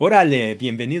Órale,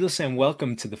 bienvenidos and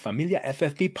welcome to the Familia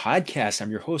FFB podcast. I'm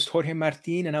your host, Jorge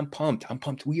Martin, and I'm pumped.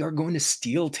 We are going to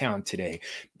Steel Town today,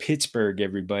 Pittsburgh,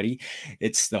 everybody.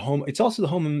 It's also the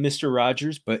home of Mr.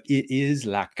 Rogers, but it is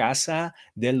La Casa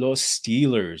de los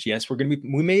Steelers. Yes,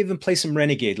 we may even play some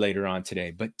Renegade later on today,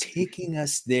 but taking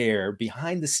us there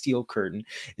behind the steel curtain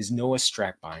is Noah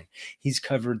Strackbein. He's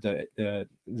covered the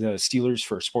Steelers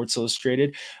for Sports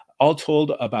Illustrated. All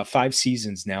told, about 5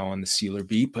 seasons now on the Steeler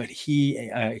beat, but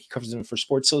he covers them for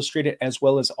Sports Illustrated as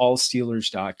well as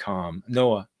allsteelers.com.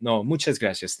 Noah, muchas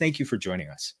gracias. Thank you for joining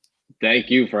us. Thank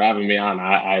you for having me on.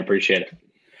 I appreciate it.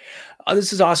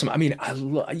 This is awesome. I mean,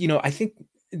 I think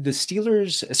the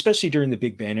Steelers, especially during the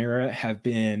Big Ben era, have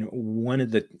been one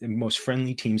of the most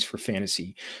friendly teams for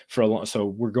fantasy for a long. So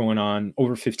we're going on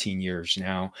over 15 years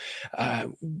now.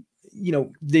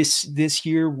 This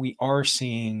year we are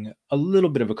seeing a little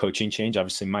bit of a coaching change.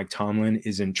 Obviously, Mike Tomlin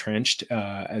is entrenched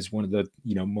as one of the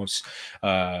most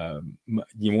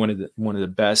one of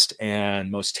the best and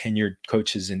most tenured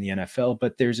coaches in the NFL.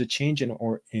 But there's a change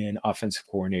in offensive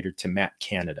coordinator to Matt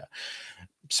Canada.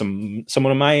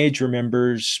 Someone of my age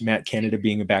remembers Matt Canada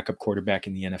being a backup quarterback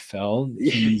in the NFL.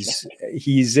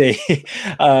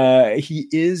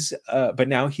 But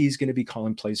now he's going to be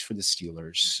calling plays for the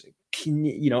Steelers.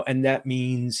 And that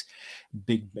means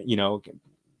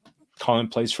calling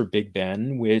plays for Big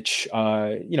Ben, which,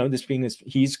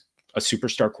 he's a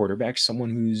superstar quarterback, someone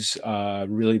who's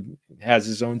really has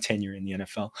his own tenure in the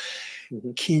NFL.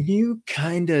 Mm-hmm. Can you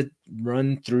kind of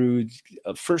run through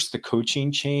first the coaching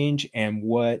change and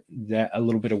a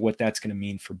little bit of what that's going to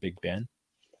mean for Big Ben?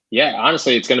 Yeah,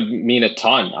 honestly, it's going to mean a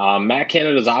ton. Matt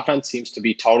Canada's offense seems to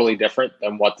be totally different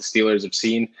than what the Steelers have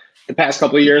seen the past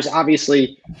couple of years.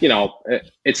 Obviously,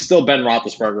 it's still Ben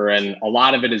Roethlisberger, and a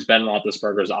lot of it is Ben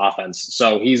Roethlisberger's offense.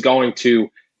 So he's going to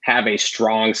have a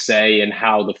strong say in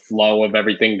how the flow of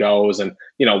everything goes and,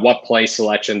 what play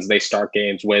selections they start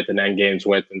games with and end games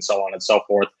with and so on and so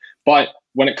forth. But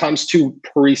when it comes to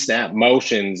pre-snap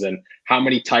motions and how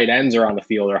many tight ends are on the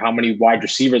field or how many wide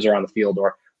receivers are on the field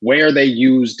or where they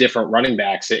use different running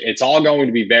backs, it's all going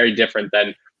to be very different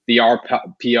than the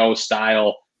RPO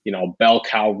style, bell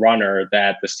cow runner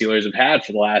that the Steelers have had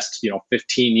for the last,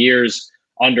 15 years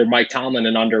under Mike Tomlin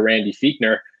and under Randy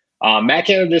Fichtner. Matt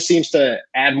Canada just seems to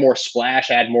add more splash,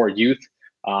 add more youth.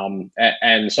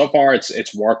 And so far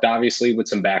it's worked, obviously, with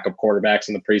some backup quarterbacks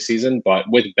in the preseason, but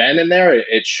with Ben in there,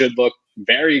 it should look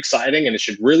very exciting and it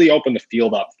should really open the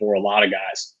field up for a lot of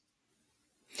guys.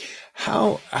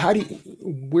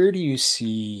 Where do you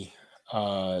see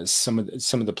some of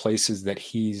the places that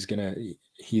he's gonna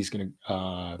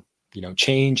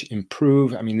change,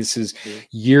 improve? I mean, this is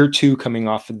year 2 coming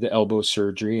off of the elbow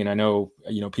surgery, and I know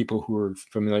people who are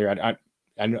familiar. I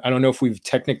don't know if we've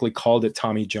technically called it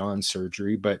Tommy John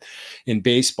surgery, but in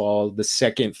baseball, the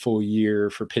second full year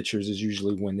for pitchers is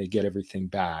usually when they get everything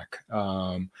back.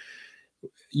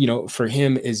 For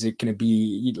him, is it going to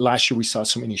be? Last year we saw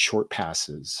so many short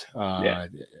passes. Are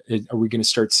we going to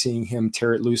start seeing him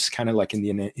tear it loose, kind of like in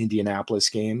the Indianapolis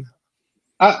game?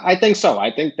 I think so.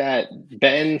 I think that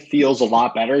Ben feels a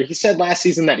lot better. He said last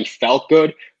season that he felt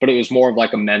good, but it was more of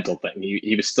like a mental thing.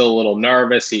 He was still a little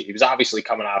nervous. He was obviously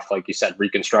coming off, like you said,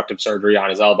 reconstructive surgery on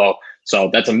his elbow.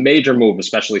 So that's a major move,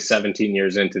 especially 17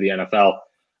 years into the NFL.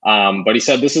 But he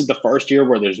said this is the first year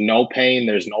where there's no pain.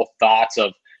 There's no thoughts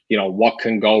of, what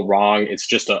can go wrong. It's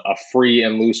just a free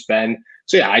and loose Ben.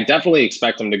 So, yeah, I definitely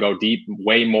expect him to go deep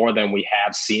way more than we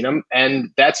have seen him. And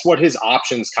that's what his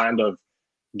options kind of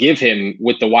give him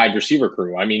with the wide receiver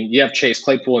crew. I mean, you have Chase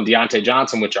Claypool and Deontay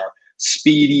Johnson, which are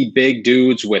speedy, big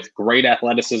dudes with great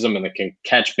athleticism and that can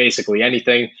catch basically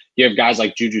anything. You have guys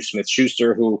like Juju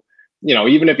Smith-Schuster who,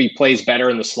 even if he plays better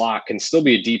in the slot, can still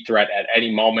be a deep threat at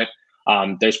any moment.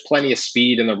 There's plenty of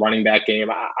speed in the running back game.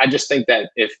 I just think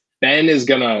that if Ben is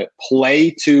going to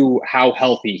play to how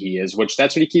healthy he is, which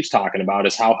that's what he keeps talking about,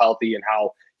 is how healthy and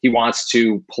how he wants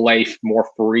to play more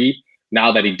free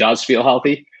now that he does feel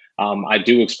healthy. I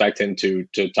do expect him to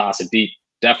toss it deep,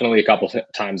 definitely a couple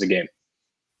times a game.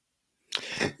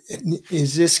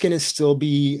 Is this going to still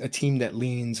be a team that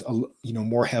leans,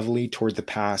 more heavily toward the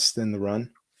pass than the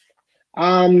run?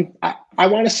 I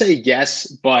want to say yes,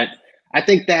 but I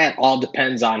think that all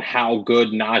depends on how good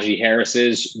Najee Harris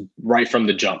is right from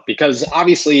the jump, because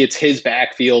obviously it's his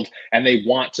backfield and they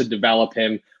want to develop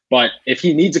him. But if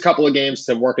he needs a couple of games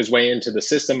to work his way into the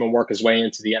system and work his way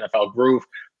into the NFL groove,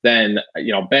 then,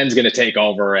 Ben's going to take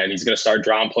over and he's going to start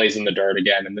drawing plays in the dirt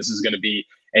again. And this is going to be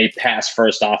a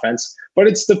pass-first offense. But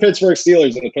it's the Pittsburgh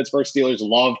Steelers, and the Pittsburgh Steelers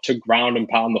love to ground and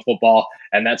pound the football,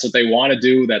 and that's what they want to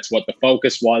do. That's what the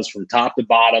focus was from top to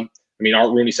bottom. I mean,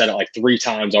 Art Rooney said it like 3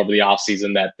 times over the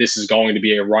offseason that this is going to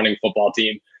be a running football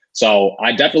team. So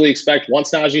I definitely expect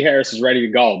once Najee Harris is ready to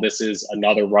go, this is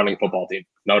another running football team,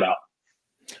 no doubt.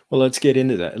 Well, let's get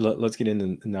into that. Let's get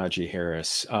into Najee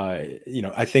Harris. I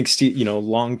think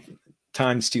long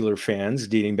time Steeler fans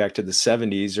dating back to the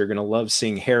 70s are going to love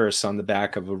seeing Harris on the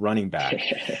back of a running back.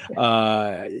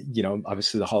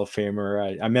 Obviously the Hall of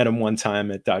Famer. I met him one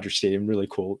time at Dodger Stadium. Really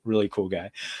cool guy.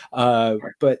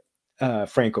 But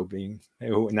Franco being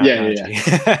not Najee.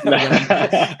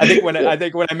 Yeah. I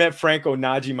think when I met Franco,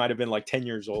 Najee might have been like 10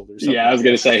 years old or something. Yeah, I was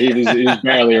going to say he was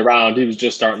barely around. He was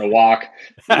just starting to walk.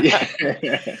 But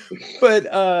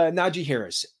Najee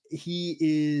Harris, he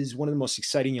is one of the most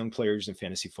exciting young players in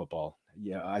fantasy football.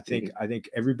 Yeah, I think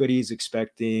everybody's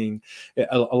expecting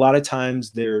a lot of times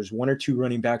there's 1 or 2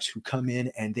 running backs who come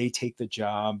in and they take the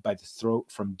job by the throat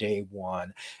from day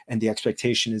one. And the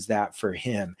expectation is that for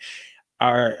him.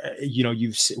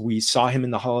 We saw him in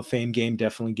the Hall of Fame game,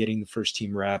 definitely getting the first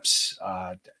team reps.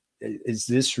 Is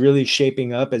this really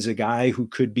shaping up as a guy who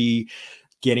could be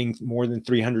getting more than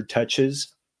 300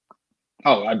 touches?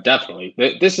 Oh, definitely.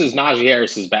 This is Najee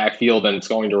Harris's backfield, and it's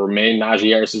going to remain Najee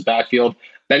Harris's backfield.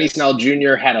 Benny Snell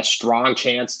Jr. had a strong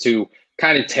chance to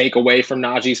kind of take away from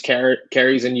Najee's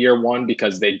carries in year 1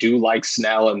 because they do like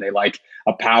Snell and they like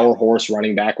a power horse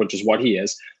running back, which is what he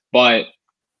is. But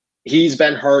he's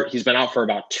been hurt. He's been out for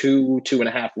about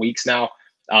 2.5 weeks now.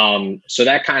 So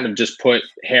that kind of just put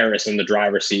Harris in the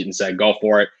driver's seat and said, go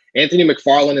for it. Anthony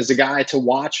McFarland is a guy to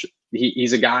watch.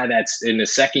 He's a guy that's in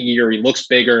his second year. He looks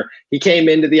bigger. He came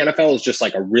into the NFL as just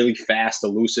like a really fast,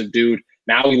 elusive dude.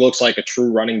 Now he looks like a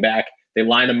true running back. They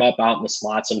line him up out in the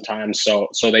slot sometimes. So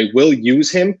they will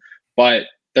use him, but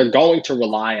they're going to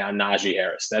rely on Najee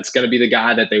Harris. That's going to be the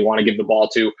guy that they want to give the ball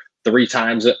to 3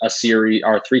 times a series,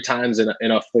 or 3 times in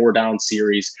a 4-down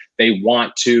series. They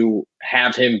want to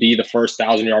have him be the first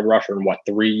 1,000-yard rusher in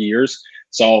 3 years.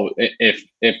 So if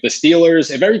the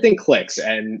Steelers, if everything clicks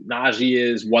and Najee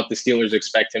is what the Steelers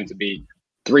expect him to be,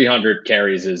 300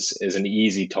 carries is an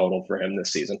easy total for him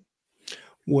this season.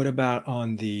 What about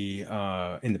on the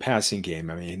in the passing game?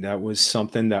 I mean, that was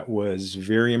something that was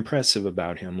very impressive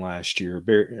about him last year.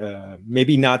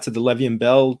 Maybe not to the Le'Veon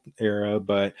Bell era,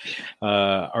 but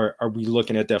are we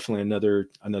looking at definitely another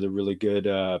really good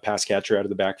pass catcher out of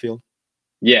the backfield?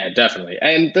 Yeah, definitely.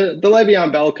 And the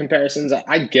Le'Veon Bell comparisons,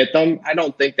 I get them. I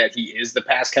don't think that he is the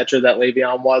pass catcher that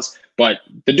Le'Veon was, but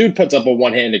the dude puts up a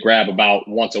one-handed grab about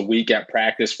once a week at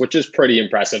practice, which is pretty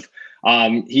impressive.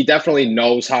 He definitely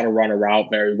knows how to run a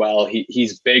route very well.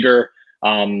 He's bigger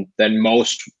than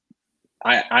most,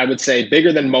 I would say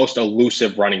bigger than most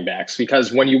elusive running backs,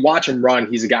 because when you watch him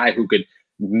run, he's a guy who could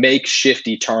make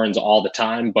shifty turns all the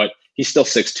time, but he's still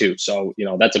 6'2". So,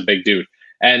 that's a big dude.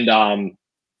 And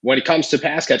when it comes to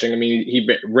pass catching, I mean, he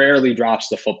rarely drops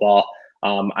the football.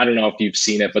 I don't know if you've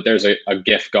seen it, but there's a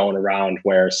GIF going around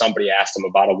where somebody asked him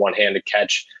about a one-handed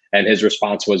catch, and his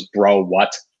response was, "Bro,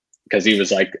 what?" Because he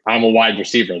was like, "I'm a wide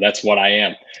receiver. That's what I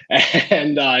am."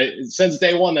 And since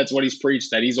day one, that's what he's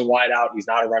preached, that he's a wide out. He's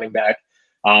not a running back.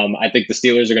 I think the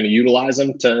Steelers are going to utilize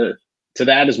him to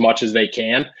that as much as they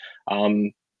can.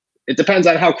 It depends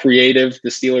on how creative the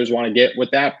Steelers want to get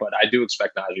with that, but I do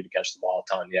expect Najee to catch the ball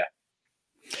a ton, yeah.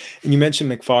 And you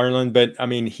mentioned McFarland, but I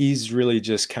mean, he's really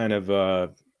just kind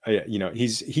of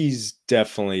he's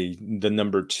definitely the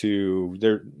number 2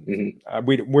 there.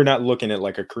 We're not looking at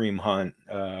like a Kareem Hunt,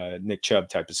 Nick Chubb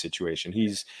type of situation.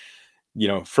 He's,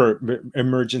 for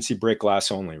emergency break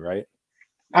glass only, right?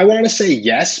 I want to say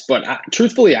yes, but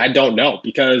truthfully, I don't know,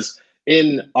 because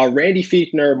in a Randy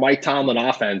Fichtner, Mike Tomlin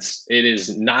offense, it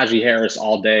is Najee Harris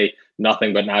all day,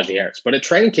 nothing but Najee Harris. But at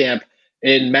training camp,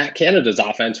 in Matt Canada's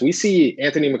offense, we see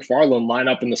Anthony McFarland line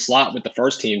up in the slot with the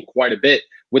first team quite a bit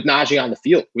with Najee on the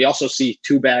field. We also see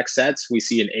 2-back sets. We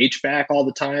see an H-back all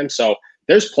the time. So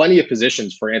there's plenty of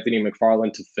positions for Anthony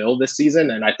McFarland to fill this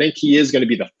season. And I think he is going to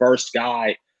be the first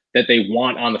guy that they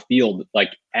want on the field,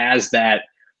 like as that.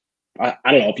 I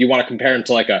don't know if you want to compare him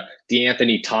to like a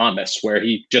DeAnthony Thomas, where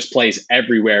he just plays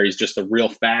everywhere. He's just a real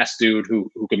fast dude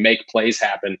who can make plays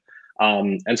happen.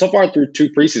 And so far through 2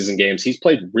 preseason games, he's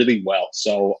played really well.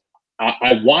 So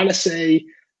I want to say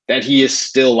that he is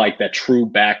still like that true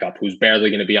backup who's barely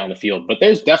going to be on the field. But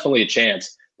there's definitely a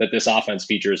chance that this offense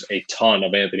features a ton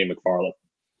of Anthony McFarland.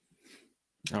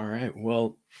 All right.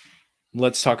 Well,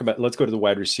 let's go to the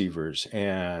wide receivers.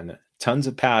 And tons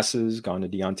of passes gone to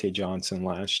Deontay Johnson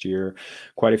last year.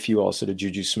 Quite a few also to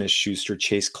Juju Smith-Schuster,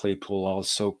 Chase Claypool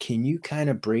also. Can you kind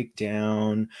of break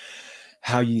down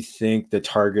how you think the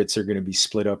targets are going to be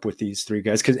split up with these 3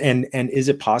 guys? And is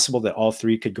it possible that all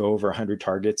 3 could go over 100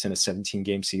 targets in a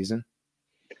 17-game season?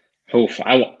 Oof,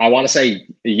 I want to say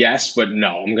yes, but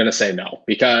no. I'm going to say no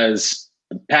because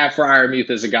Pat Fryermuth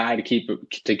is a guy to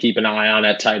keep an eye on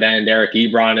at tight end. Eric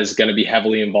Ebron is going to be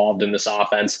heavily involved in this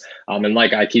offense, and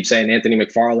like I keep saying, Anthony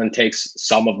McFarland takes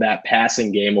some of that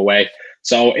passing game away.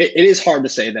 So it is hard to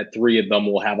say that three of them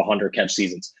will have 100-catch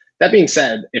seasons. That being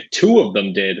said, if two of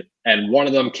them did, and one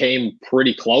of them came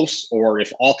pretty close, or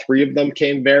if all three of them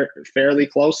came fairly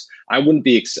close, I wouldn't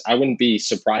be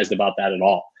surprised about that at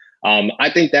all. I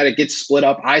think that it gets split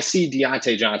up. I see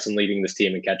Diontae Johnson leading this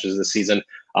team in catches this season.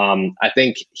 I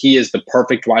think he is the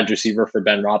perfect wide receiver for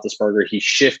Ben Roethlisberger. He's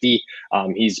shifty.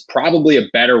 He's probably a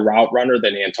better route runner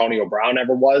than Antonio Brown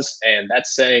ever was. And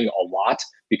that's saying a lot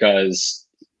because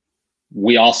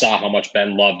we all saw how much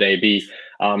Ben loved AB.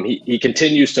 He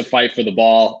continues to fight for the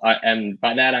ball. And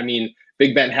by that, I mean,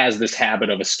 Big Ben has this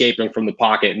habit of escaping from the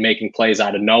pocket and making plays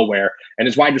out of nowhere. And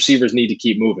his wide receivers need to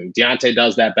keep moving. Diontae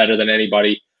does that better than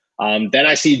anybody. Then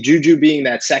I see Juju being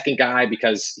that second guy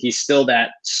because he's still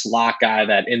that slot guy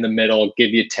that in the middle,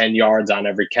 give you 10 yards on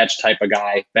every catch type of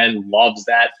guy. Ben loves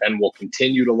that. Ben will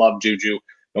continue to love Juju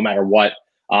no matter what.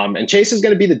 And Chase is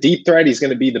going to be the deep threat. He's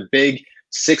going to be the big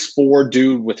 6'4"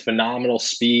 dude with phenomenal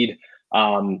speed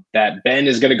that Ben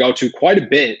is going to go to quite a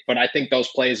bit. But I think those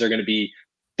plays are going to be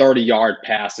 30-yard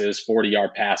passes,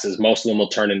 40-yard passes. Most of them will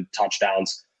turn into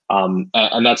touchdowns.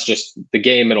 And that's just the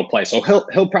game it'll play. So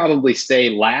he'll probably stay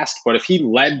last, but if he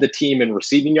led the team in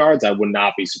receiving yards, I would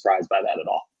not be surprised by that at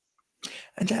all.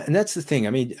 And that's the thing. I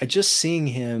mean, just seeing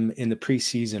him in the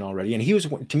preseason already, and he was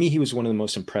one of the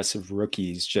most impressive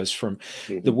rookies just from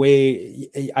the way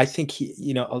I think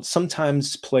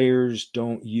sometimes players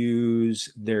don't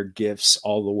use their gifts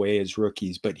all the way as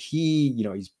rookies, but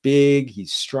he's big,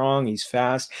 he's strong, he's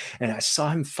fast. And I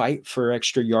saw him fight for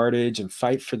extra yardage and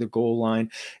fight for the goal line.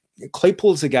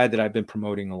 Claypool's a guy that I've been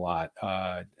promoting a lot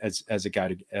as a guy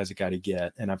to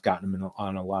get, and I've gotten him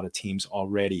on a lot of teams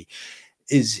already.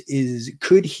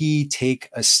 Could he take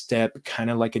a step kind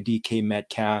of like a DK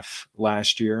Metcalf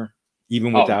last year,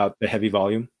 even without the heavy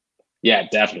volume? Yeah,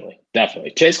 definitely.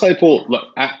 Chase Claypool, look,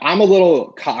 I'm a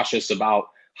little cautious about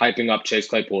hyping up Chase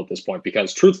Claypool at this point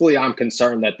because truthfully, I'm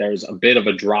concerned that there's a bit of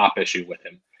a drop issue with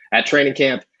him at training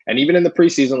camp. And even in the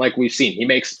preseason, like we've seen, he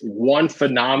makes one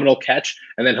phenomenal catch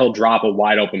and then he'll drop a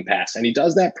wide open pass. And he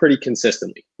does that pretty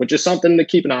consistently, which is something to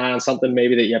keep an eye on, something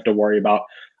maybe that you have to worry about.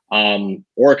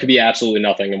 Or it could be absolutely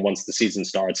nothing. And once the season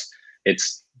starts,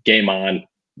 it's game on,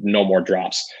 no more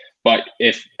drops. But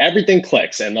if everything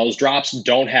clicks and those drops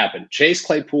don't happen, Chase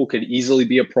Claypool could easily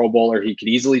be a Pro Bowler. He could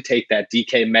easily take that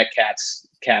DK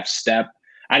Metcalf step.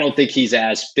 I don't think he's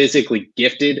as physically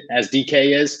gifted as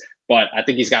DK is, but I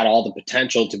think he's got all the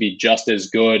potential to be just as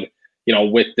good,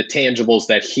 with the tangibles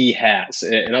that he has.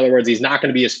 In other words, he's not going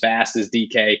to be as fast as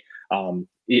DK.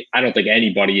 I don't think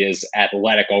anybody is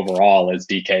athletic overall as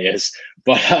DK is,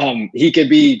 but he could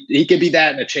be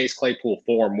that in a Chase Claypool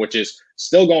form, which is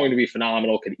still going to be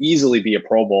phenomenal, could easily be a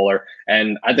Pro Bowler.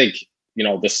 And I think,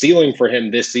 the ceiling for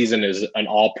him this season is an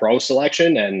all-pro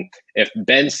selection. And if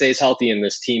Ben stays healthy and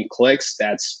this team clicks,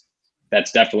 that's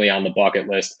definitely on the bucket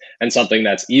list and something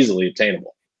that's easily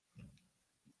obtainable.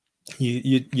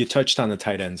 You touched on the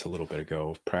tight ends a little bit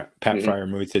ago. Pat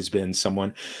Fryermuth has been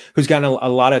someone who's gotten a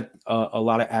lot of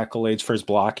accolades for his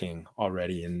blocking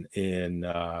already in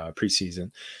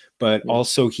preseason, but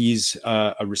also he's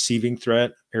a receiving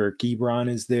threat. Eric Ebron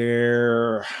is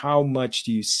there. How much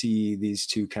do you see these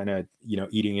two kind of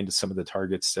eating into some of the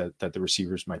targets that the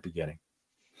receivers might be getting?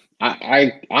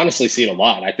 I honestly see it a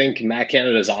lot. I think Matt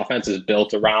Canada's offense is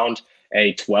built around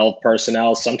a 12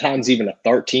 personnel, sometimes even a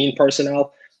 13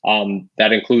 personnel.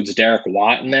 That includes Derek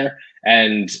Watt in there.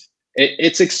 And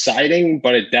it's exciting,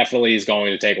 but it definitely is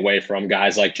going to take away from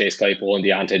guys like Chase Claypool and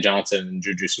Diontae Johnson and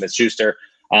Juju Smith-Schuster.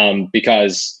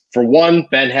 Because for one,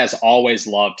 Ben has always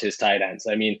loved his tight ends.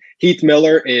 I mean, Heath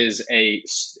Miller is a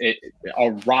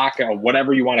rock, or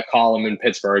whatever you want to call him in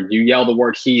Pittsburgh. You yell the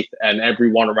word Heath and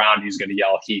everyone around you is going to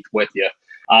yell Heath with you.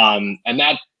 And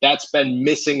that's been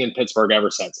missing in Pittsburgh ever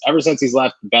since. Ever since he's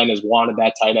left, Ben has wanted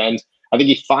that tight end. I think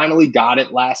he finally got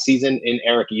it last season in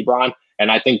Eric Ebron.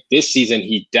 And I think this season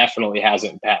he definitely has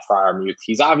it in Pat Fryermuth.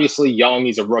 He's obviously young.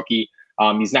 He's a rookie.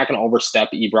 He's not going to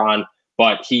overstep Ebron,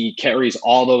 but he carries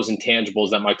all those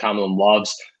intangibles that Mike Tomlin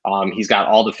loves. He's got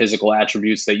all the physical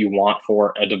attributes that you want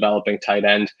for a developing tight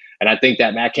end. And I think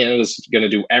that Matt Canada is going to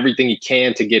do everything he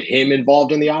can to get him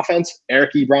involved in the offense.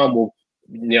 Eric Ebron will,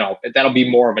 that'll be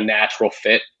more of a natural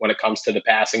fit when it comes to the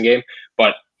passing game.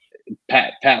 But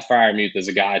Pat Fryermuth is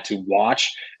a guy to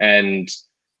watch and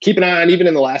keep an eye on, even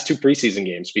in the last two preseason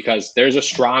games, because there's a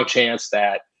strong chance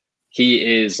that he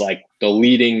is like the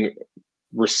leading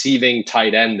receiving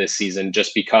tight end this season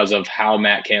just because of how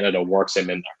Matt Canada works him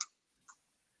in there.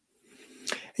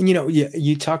 And,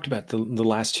 you talked about the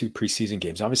last two preseason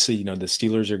games. Obviously, the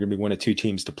Steelers are going to be one of two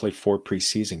teams to play 4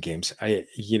 preseason games.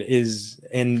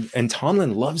 And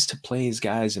Tomlin loves to play his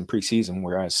guys in preseason,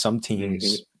 whereas some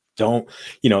teams don't,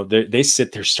 they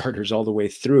sit their starters all the way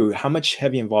through. How much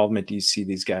heavy involvement do you see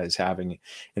these guys having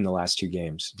in the last two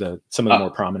games? Some of the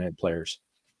more prominent players.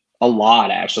 A lot,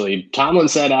 actually. Tomlin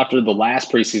said after the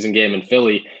last preseason game in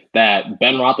Philly that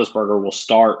Ben Roethlisberger will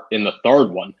start in the third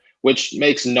one, which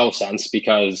makes no sense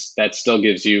because that still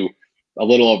gives you a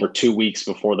little over 2 weeks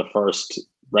before the first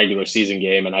regular season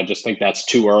game. And I just think that's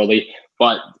too early.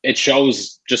 But it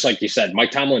shows, just like you said,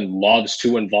 Mike Tomlin loves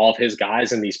to involve his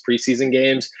guys in these preseason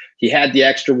games. He had the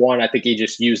extra one. I think he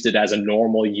just used it as a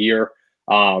normal year.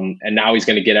 And now he's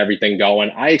going to get everything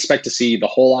going. I expect to see the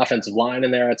whole offensive line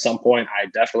in there at some point. I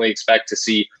definitely expect to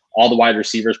see all the wide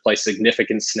receivers play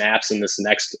significant snaps in this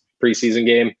next preseason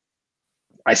game.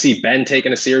 I see Ben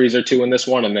taking a series or two in this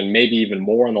one, and then maybe even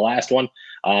more in the last one.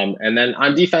 And then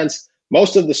on defense,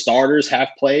 most of the starters have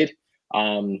played.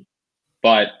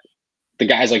 But the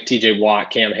guys like TJ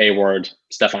Watt, Cam Hayward,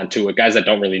 Stephon Tuitt, guys that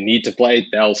don't really need to play,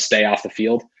 they'll stay off the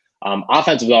field.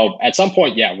 Offensive, though, at some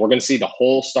point, we're going to see the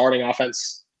whole starting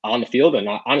offense on the field. And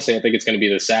honestly, I think it's going to be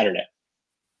this Saturday.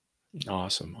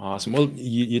 Awesome. Well,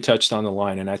 you touched on the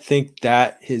line, and I think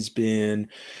that has been,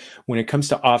 when it comes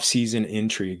to off-season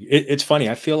intrigue, it's funny.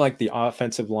 I feel like the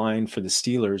offensive line for the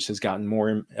Steelers has gotten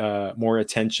more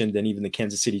attention than even the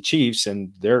Kansas City Chiefs,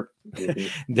 and their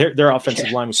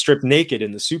offensive line was stripped naked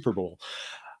in the Super Bowl.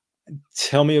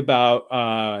 Tell me about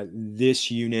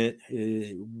this unit.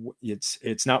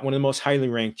 It's not one of the most highly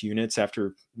ranked units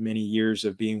after many years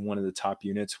of being one of the top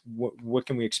units. What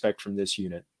can we expect from this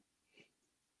unit?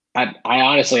 I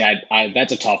honestly,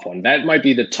 that's a tough one. That might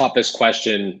be the toughest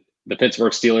question the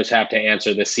Pittsburgh Steelers have to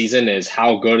answer this season, is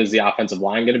how good is the offensive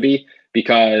line going to be?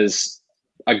 Because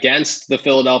against the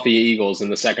Philadelphia Eagles in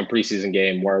the second preseason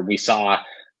game, where we saw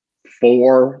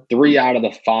 3 out of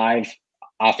the 5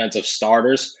 offensive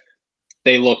starters,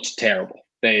 they looked terrible.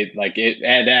 It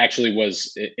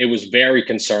was very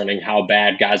concerning how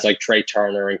bad guys like Trey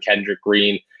Turner and Kendrick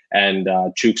Green and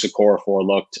Chuks Okorafor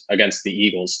looked against the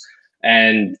Eagles.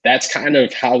 And that's kind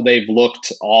of how they've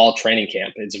looked all training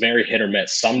camp. It's very hit or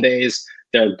miss. Some days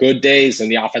they're good days,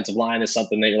 and the offensive line is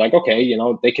something that you're like, okay,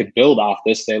 they could build off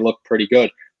this. They look pretty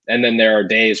good. And then there are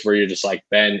days where you're just like,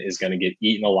 Ben is going to get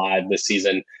eaten alive this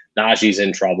season. Najee's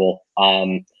in trouble.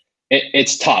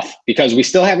 It's tough because we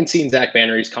still haven't seen Zach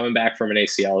Banner. He's coming back from an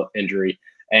ACL injury,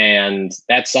 and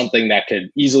that's something that could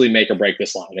easily make or break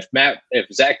this line. If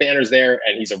Zach Banner's there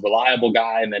and he's a reliable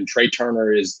guy, and then Trey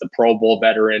Turner is the Pro Bowl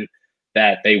veteran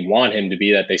that they want him to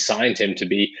be, that they signed him to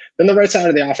be, then the right side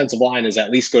of the offensive line is at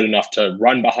least good enough to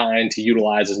run behind, to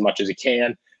utilize as much as he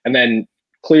can. And then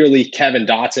clearly Kevin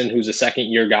Dotson, who's a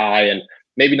second-year guy, and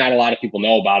maybe not a lot of people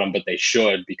know about him, but they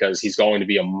should, because he's going to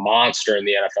be a monster in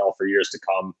the NFL for years to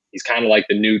come. He's kind of like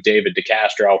the new David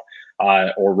DeCastro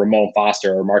or Ramon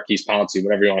Foster or Marquise Pouncey,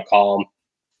 whatever you want to call him.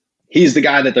 He's the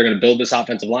guy that they're going to build this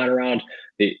offensive line around.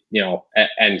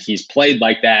 And he's played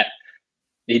like that.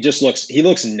 He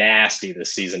looks nasty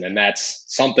this season, and that's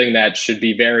something that should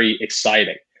be very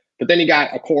exciting. But then you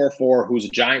got Okorafor, who's a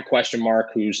giant question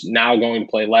mark, who's now going to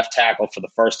play left tackle for the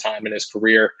first time in his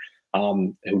career,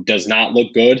 who does not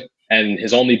look good. And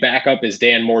his only backup is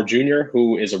Dan Moore Jr.,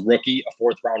 who is a rookie, a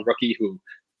 4th-round rookie, who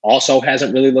also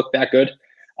hasn't really looked that good.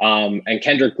 And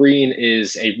Kendrick Green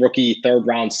is a rookie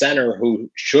 3rd-round center who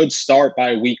should start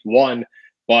by week 1,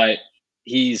 but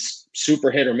he's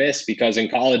super hit or miss because in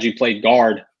college he played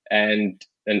guard, and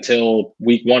until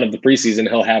week 1 of the preseason,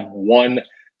 he'll have 1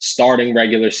 starting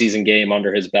regular season game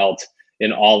under his belt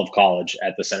in all of college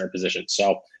at the center position.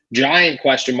 So giant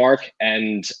question mark.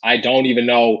 And I don't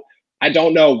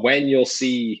know when you'll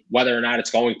see whether or not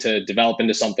it's going to develop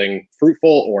into something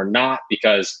fruitful or not,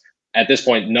 because at this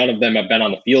point, none of them have been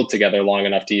on the field together long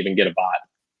enough to even get a vibe.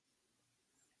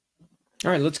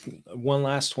 All right, one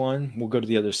last one. We'll go to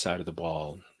the other side of the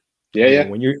ball. Yeah.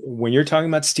 When you're talking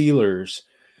about Steelers,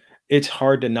 it's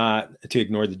hard to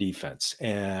ignore the defense.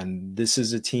 And this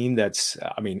is a team that's,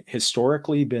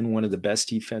 historically been one of the best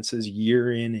defenses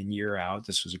year in and year out.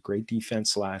 This was a great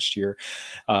defense last year.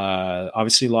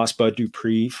 Obviously lost Bud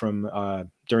Dupree from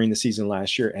during the season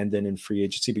last year and then in free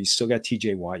agency, but you still got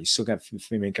TJ Watt, you still got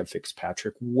Minkah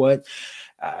Fitzpatrick.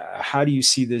 How do you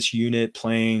see this unit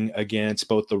playing against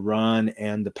both the run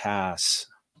and the pass?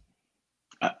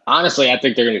 Honestly, I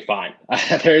think they're going to be fine.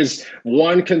 There's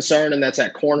one concern, and that's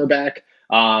at cornerback.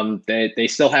 They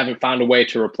still haven't found a way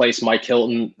to replace Mike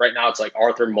Hilton. Right now, it's like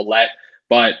Arthur Millette.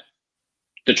 But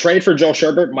the trade for Joe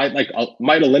Sherbert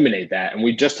might eliminate that. And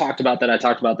we just talked about that. I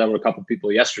talked about that with a couple of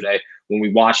people yesterday when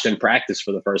we watched him practice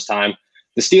for the first time.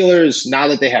 The Steelers, now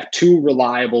that they have two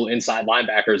reliable inside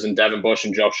linebackers in Devin Bush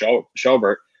and Joe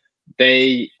Sherbert,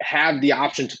 they have the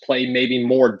option to play maybe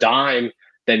more dime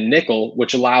than nickel,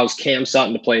 which allows Cam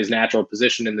Sutton to play his natural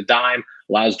position in the dime,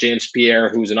 allows James Pierre,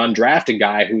 who's an undrafted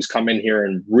guy who's come in here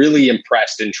and really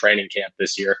impressed in training camp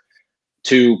this year,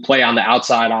 to play on the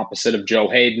outside opposite of Joe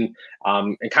Hayden,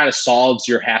 and kind of solves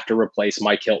your have to replace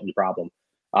Mike Hilton problem.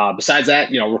 Besides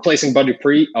that, replacing Bud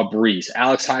Dupree, a breeze.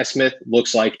 Alex Highsmith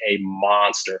looks like a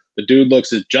monster. The dude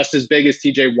looks just as big as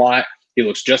TJ Watt. He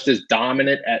looks just as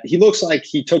dominant. He looks like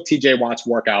he took TJ Watt's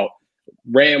workout,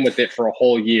 ran with it for a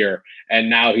whole year, and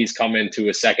now he's come into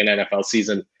a second NFL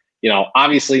season.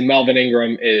 Obviously Melvin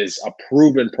Ingram is a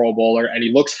proven Pro Bowler, and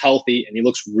he looks healthy, and he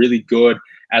looks really good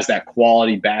as that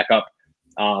quality backup.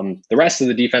 The rest of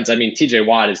the defense, TJ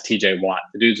Watt is TJ Watt.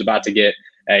 The dude's about to get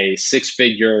a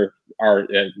six-figure, or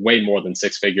way more than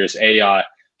six figures, a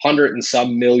 $100 and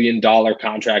some million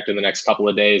contract in the next couple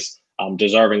of days,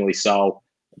 deservingly so.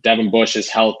 Devin Bush is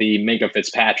healthy. Minkah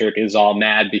Fitzpatrick is all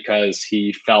mad because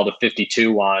he fell to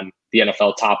 52 on the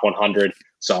NFL Top 100.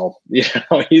 So,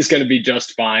 he's going to be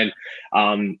just fine.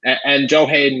 And Joe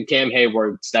Hayden, Cam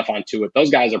Hayward, Stephon Tuitt,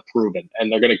 those guys are proven,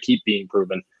 and they're going to keep being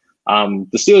proven.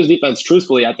 The Steelers defense,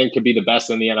 truthfully, I think could be the best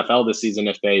in the NFL this season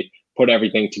if they put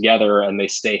everything together and they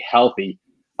stay healthy.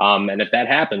 And if that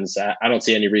happens, I don't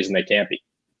see any reason they can't be.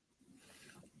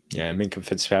 Yeah, Minkah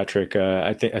Fitzpatrick.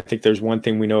 I think there's one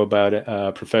thing we know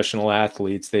about professional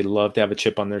athletes. They love to have a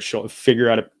chip on their shoulder, figure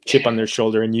out a chip on their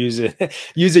shoulder and use it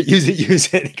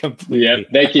completely.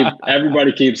 Yeah,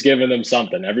 everybody keeps giving them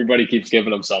something.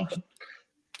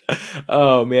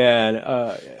 Oh man,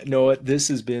 Noah, this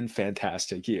has been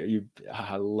fantastic.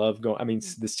 I love going.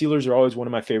 The Steelers are always one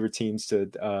of my favorite teams to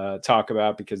talk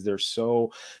about because they're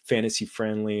so fantasy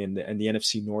friendly, and the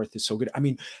NFC North is so good.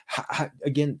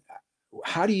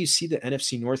 How do you see the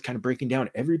NFC North kind of breaking down?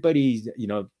 Everybody,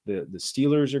 the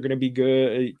Steelers are going to be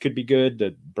good. Could be good.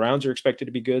 The Browns are expected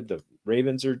to be good. The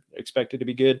Ravens are expected to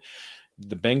be good.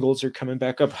 The Bengals are coming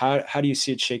back up. How do you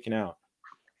see it shaking out?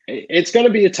 It's going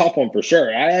to be a tough one for sure.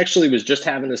 I actually was just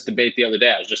having this debate the other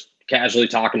day. I was just casually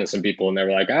talking to some people, and they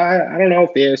were like, I don't know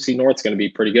if the AFC North's going to be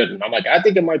pretty good. And I'm like, I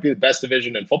think it might be the best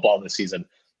division in football this season.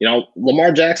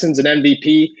 Lamar Jackson's an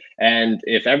MVP, and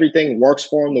if everything works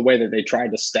for him the way that they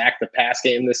tried to stack the pass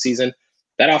game this season,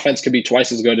 that offense could be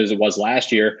twice as good as it was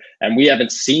last year. And we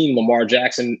haven't seen Lamar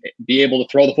Jackson be able to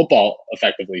throw the football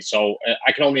effectively. So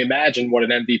I can only imagine what an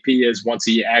MVP is once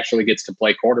he actually gets to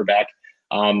play quarterback.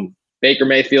 Baker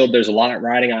Mayfield, there's a lot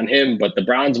riding on him, but the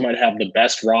Browns might have the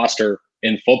best roster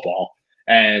in football,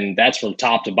 and that's from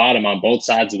top to bottom on both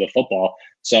sides of the football.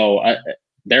 So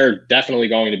they're definitely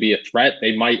going to be a threat.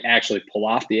 They might actually pull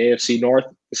off the AFC North.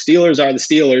 The Steelers are the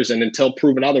Steelers, and until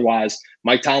proven otherwise,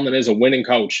 Mike Tomlin is a winning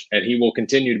coach, and he will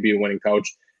continue to be a winning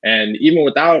coach. And even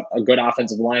without a good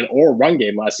offensive line or run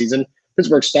game last season,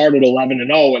 Pittsburgh started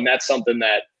 11-0, and that's something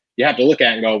that you have to look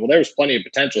at and go, well, there's plenty of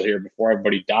potential here before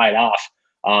everybody died off.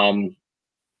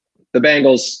 The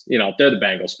Bengals, they're the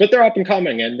Bengals, but they're up and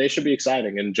coming, and they should be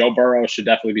exciting. And Joe Burrow should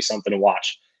definitely be something to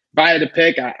watch. If I had to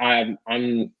pick, I'm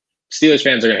Steelers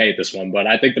fans are going to hate this one, but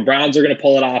I think the Browns are going to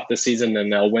pull it off this season,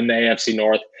 and they'll win the AFC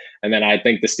North. And then I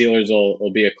think the Steelers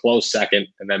will be a close second,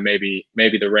 and then maybe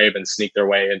the Ravens sneak their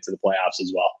way into the playoffs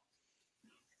as well.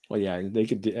 Well, yeah, they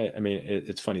could.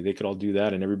 It's funny. They could all do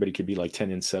that, and everybody could be like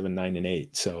 10-7,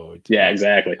 9-8. So yeah,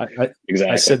 exactly.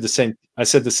 Exactly. I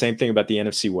said the same thing about the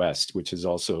NFC West, which is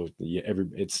also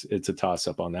it's a toss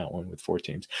up on that one with 4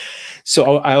 teams.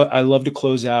 So I love to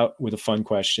close out with a fun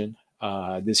question.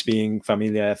 This being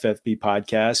Familia FFB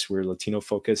podcast, we're a Latino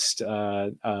focused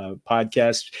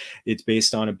podcast. It's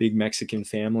based on a big Mexican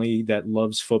family that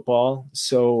loves football.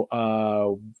 So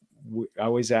I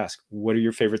always ask, what are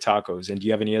your favorite tacos? And do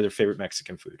you have any other favorite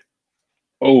Mexican food?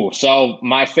 Oh, so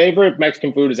my favorite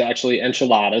Mexican food is actually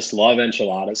enchiladas. Love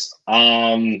enchiladas.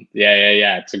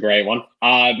 Yeah. It's a great one.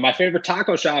 My favorite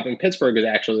taco shop in Pittsburgh is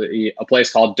actually a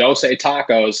place called Doce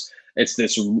Tacos. It's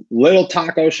this little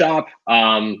taco shop.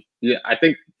 I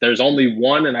think there's only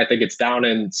one, and I think it's down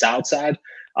in Southside.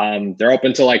 They're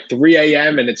open till like 3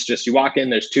 a.m. and it's just, you walk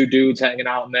in, there's 2 dudes hanging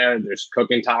out in there. There's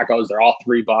cooking tacos. They're all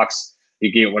 $3.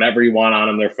 You get whatever you want on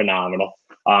them. They're phenomenal.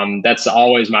 That's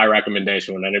always my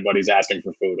recommendation when anybody's asking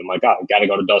for food. I'm like, oh, you got to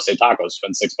go to Doce Tacos,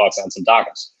 spend $6 on some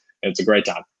tacos. It's a great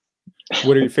time.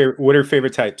 What are your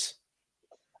favorite types?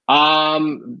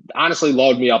 Honestly,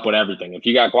 load me up with everything. If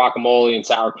you got guacamole and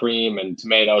sour cream and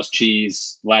tomatoes,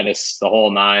 cheese, lettuce, the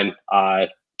whole nine. I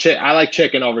like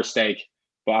chicken over steak.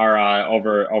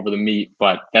 over the meat,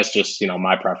 but that's just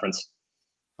my preference.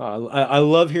 I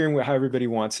love hearing how everybody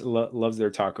loves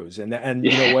their tacos, and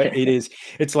you know what Yeah.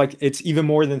 it's even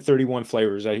more than 31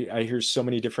 flavors. I hear so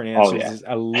many different Oh yeah. answers.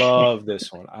 I love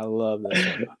this one. I love this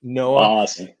one.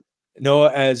 Awesome.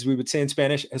 Noah, as we would say in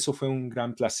Spanish, eso fue un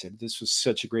gran placer. This was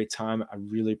such a great time. I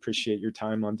really appreciate your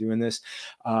time on doing this.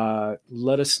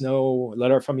 Let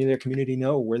our Familia community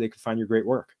know where they can find your great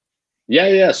work.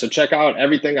 Yeah. So check out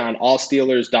everything on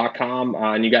allsteelers.com.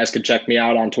 And you guys can check me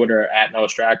out on Twitter at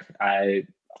Nostrack. I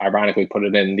ironically put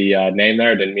it in the name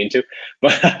there. Didn't mean to.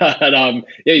 But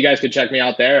yeah, you guys can check me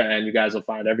out there and you guys will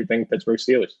find everything Pittsburgh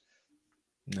Steelers.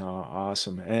 No,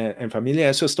 awesome. And familia,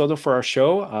 eso es todo for our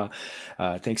show.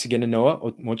 Thanks again to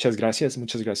Noah. Muchas gracias.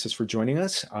 Muchas gracias for joining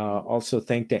us. Also,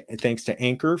 thanks to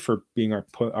Anchor for being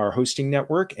our hosting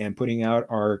network and putting out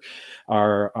our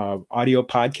audio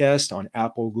podcast on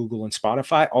Apple, Google, and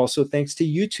Spotify. Also, thanks to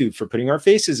YouTube for putting our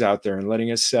faces out there and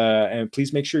letting us. And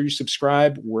please make sure you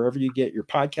subscribe wherever you get your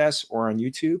podcasts or on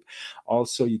YouTube.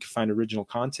 Also, you can find original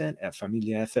content at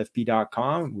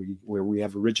familiaffb.com, where we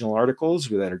have original articles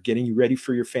that are getting you ready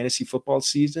for your fantasy football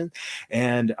season.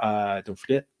 And don't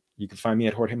forget, you can find me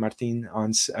at Jorge Martin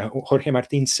on Jorge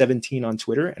Martin 17 on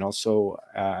Twitter, and also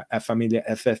at Familia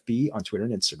FFB on Twitter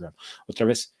and Instagram. Otra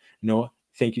vez, Noah,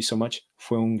 thank you so much.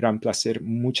 Fue un gran placer.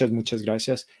 Muchas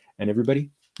gracias. And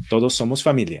everybody, todos somos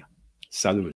familia.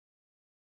 Salud.